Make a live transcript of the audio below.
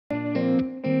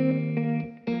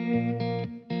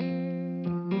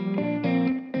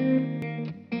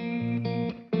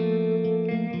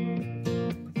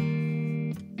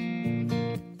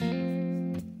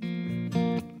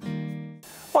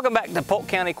Welcome back to Polk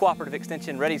County Cooperative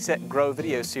Extension Ready, Set, Grow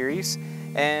video series.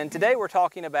 And today we're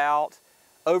talking about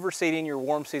overseeding your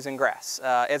warm season grass.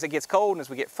 As it gets cold and as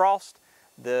we get frost,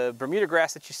 the Bermuda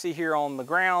grass that you see here on the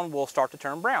ground will start to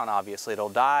turn brown, obviously. It'll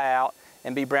die out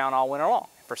and be brown all winter long.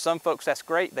 For some folks that's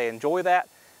great, they enjoy that.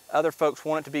 Other folks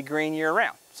want it to be green year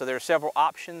round. So there are several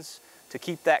options to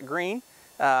keep that green.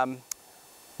 One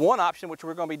option, which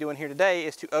we're going to be doing here today,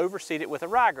 is to overseed it with a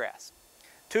ryegrass.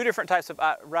 Two different types of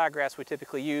ryegrass we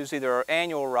typically use, either an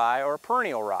annual rye or a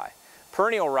perennial rye.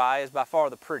 Perennial rye is by far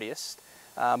the prettiest,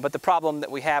 but the problem that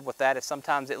we have with that is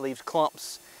sometimes it leaves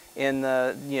clumps in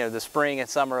the spring and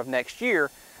summer of next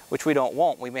year, which we don't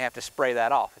want. We may have to spray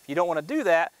that off. If you don't want to do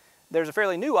that, there's a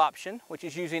fairly new option, which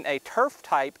is using a turf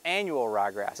type annual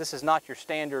ryegrass. This is not your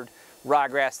standard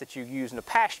ryegrass that you use in a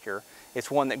pasture. It's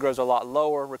one that grows a lot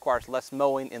lower, requires less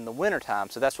mowing in the wintertime,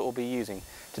 so that's what we'll be using.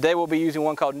 Today we'll be using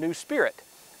one called New Spirit,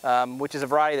 which is a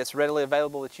variety that's readily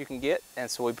available that you can get,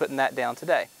 and so we're putting that down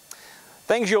today.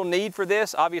 Things you'll need for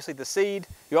this, obviously the seed.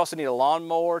 You also need a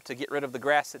lawnmower to get rid of the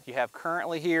grass that you have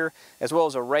currently here, as well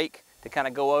as a rake to kind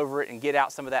of go over it and get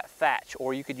out some of that thatch,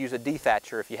 or you could use a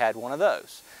dethatcher if you had one of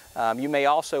those. You may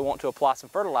also want to apply some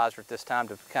fertilizer at this time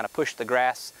to kind of push the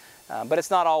grass, but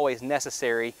it's not always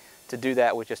necessary to do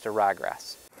that with just a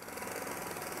ryegrass.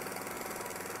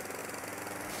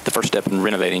 The first step in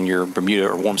renovating your Bermuda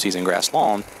or warm season grass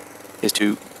lawn is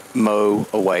to mow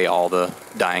away all the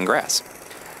dying grass.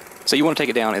 So you want to take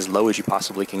it down as low as you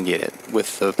possibly can get it.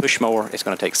 With the push mower, it's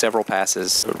going to take several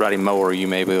passes. With a riding mower, you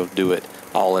may be able to do it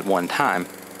all at one time.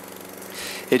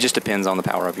 It just depends on the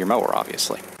power of your mower,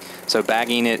 obviously. So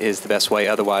bagging it is the best way,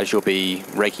 otherwise you'll be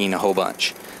raking a whole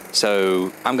bunch.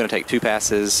 So I'm going to take 2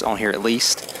 passes on here at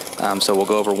least. So we'll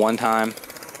go over one time,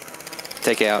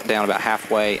 take it down about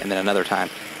halfway, and then another time.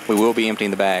 We will be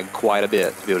emptying the bag quite a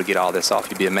bit to be able to get all this off.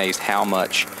 You'd be amazed how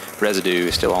much residue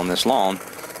is still on this lawn.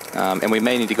 And we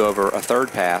may need to go over a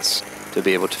 3rd pass to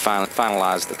be able to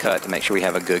finalize the cut to make sure we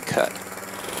have a good cut.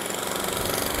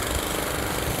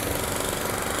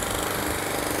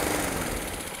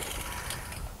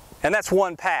 And that's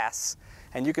one pass.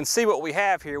 And you can see what we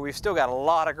have here. We've still got a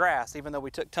lot of grass. Even though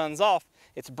we took tons off,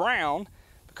 it's brown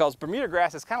because Bermuda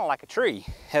grass is kind of like a tree.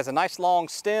 It has a nice long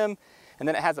stem, and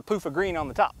then it has a poof of green on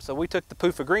the top. So we took the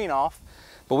poof of green off,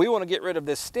 but we want to get rid of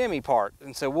this stemmy part,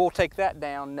 and so we'll take that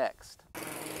down next.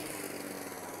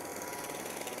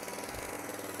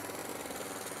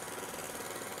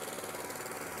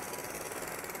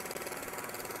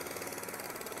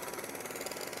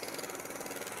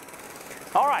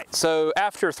 All right, so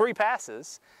after 3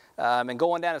 passes and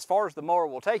going down as far as the mower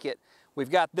will take it, we've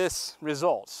got this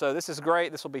result. So this is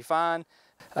great, this will be fine.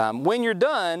 When you're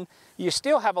done, you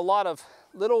still have a lot of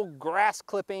little grass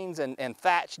clippings and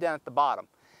thatch down at the bottom.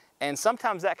 And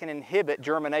sometimes that can inhibit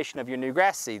germination of your new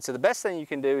grass seed. So the best thing you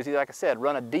can do is, like I said,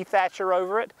 run a dethatcher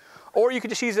over it, or you could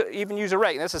just even use a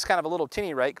rake. And this is kind of a little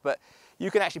tinny rake, but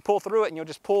you can actually pull through it and you'll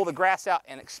just pull the grass out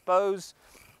and expose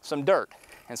some dirt.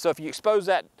 And so if you expose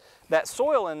that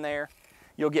soil in there,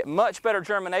 you'll get much better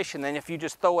germination than if you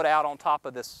just throw it out on top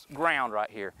of this ground right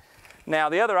here. Now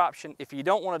the other option, if you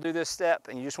don't want to do this step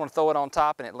and you just want to throw it on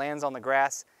top and it lands on the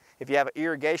grass, if you have an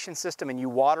irrigation system and you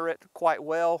water it quite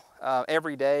well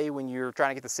every day when you're trying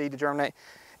to get the seed to germinate,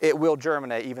 it will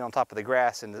germinate even on top of the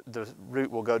grass, and the root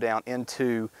will go down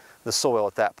into the soil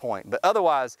at that point. But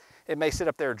otherwise, it may sit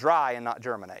up there dry and not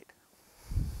germinate.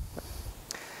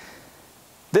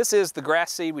 This is the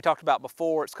grass seed we talked about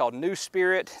before. It's called New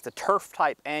Spirit. It's a turf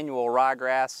type annual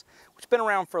ryegrass, which has been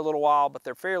around for a little while, but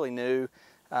they're fairly new.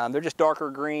 They're just darker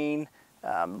green,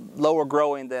 lower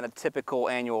growing than a typical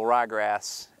annual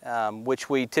ryegrass, which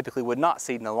we typically would not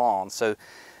seed in the lawn. So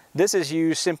this is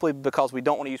used simply because we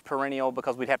don't want to use perennial,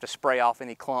 because we'd have to spray off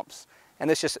any clumps, and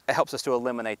this just helps us to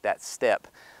eliminate that step.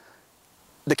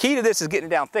 The key to this is getting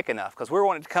it down thick enough, because we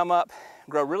want it to come up,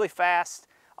 grow really fast,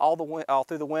 all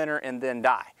through the winter and then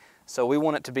die. So we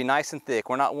want it to be nice and thick.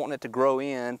 We're not wanting it to grow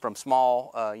in from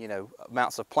small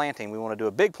amounts of planting. We want to do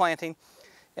a big planting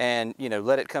and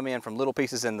let it come in from little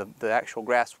pieces, and the actual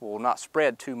grass will not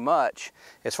spread too much.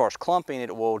 As far as clumping,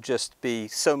 it will just be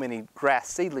so many grass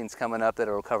seedlings coming up that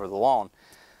it will cover the lawn.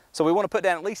 So we want to put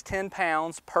down at least 10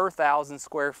 pounds per 1,000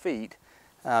 square feet.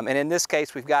 And in this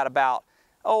case, we've got about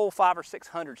 500 or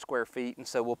 600 square feet, and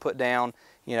so we'll put down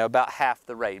about half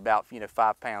the rate, about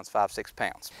 5 pounds, 5-6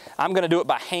 pounds. I'm going to do it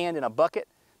by hand in a bucket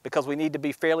because we need to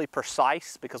be fairly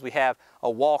precise, because we have a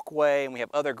walkway and we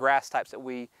have other grass types that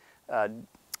we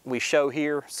show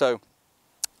here. So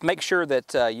make sure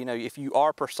that if you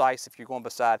are precise, if you're going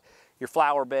beside your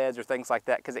flower beds or things like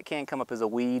that, because it can come up as a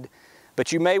weed.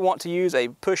 But you may want to use a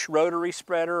push rotary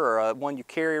spreader or one you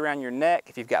carry around your neck.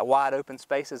 If you've got wide open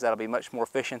spaces, that'll be much more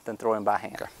efficient than throwing by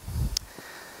hand. Okay.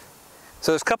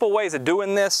 So there's a couple ways of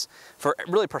doing this. For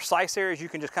really precise areas, you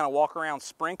can just kind of walk around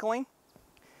sprinkling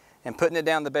and putting it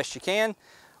down the best you can.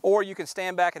 Or you can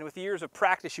stand back, and with years of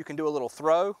practice, you can do a little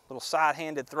throw, a little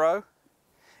side-handed throw,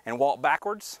 and walk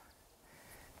backwards.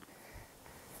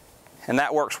 And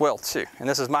that works well too. And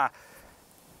this is my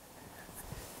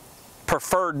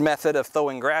preferred method of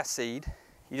throwing grass seed.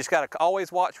 You just got to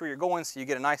always watch where you're going so you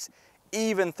get a nice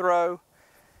even throw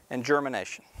and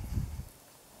germination.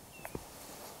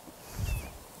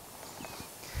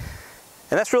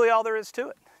 And that's really all there is to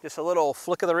it. Just a little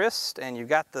flick of the wrist and you've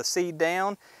got the seed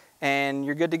down and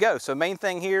you're good to go. So main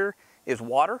thing here is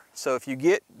water. So if you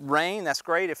get rain, that's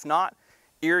great. If not,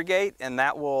 irrigate, and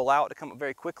that will allow it to come up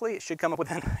very quickly. It should come up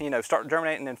within, start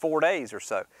germinating in 4 days or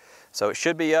so. So it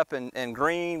should be up and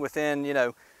green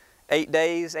within, 8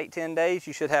 days, 10 days.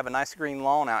 You should have a nice green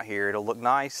lawn out here. It'll look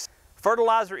nice.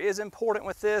 Fertilizer is important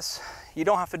with this. You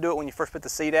don't have to do it when you first put the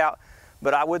seed out,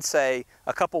 but I would say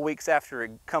a couple weeks after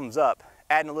it comes up,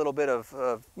 adding a little bit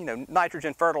of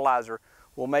nitrogen fertilizer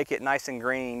will make it nice and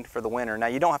green for the winter. Now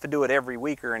you don't have to do it every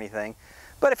week or anything,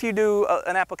 but if you do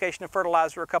an application of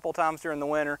fertilizer a couple times during the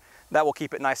winter, that will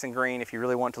keep it nice and green if you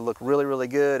really want it to look really, really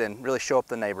good and really show up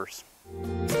the neighbors.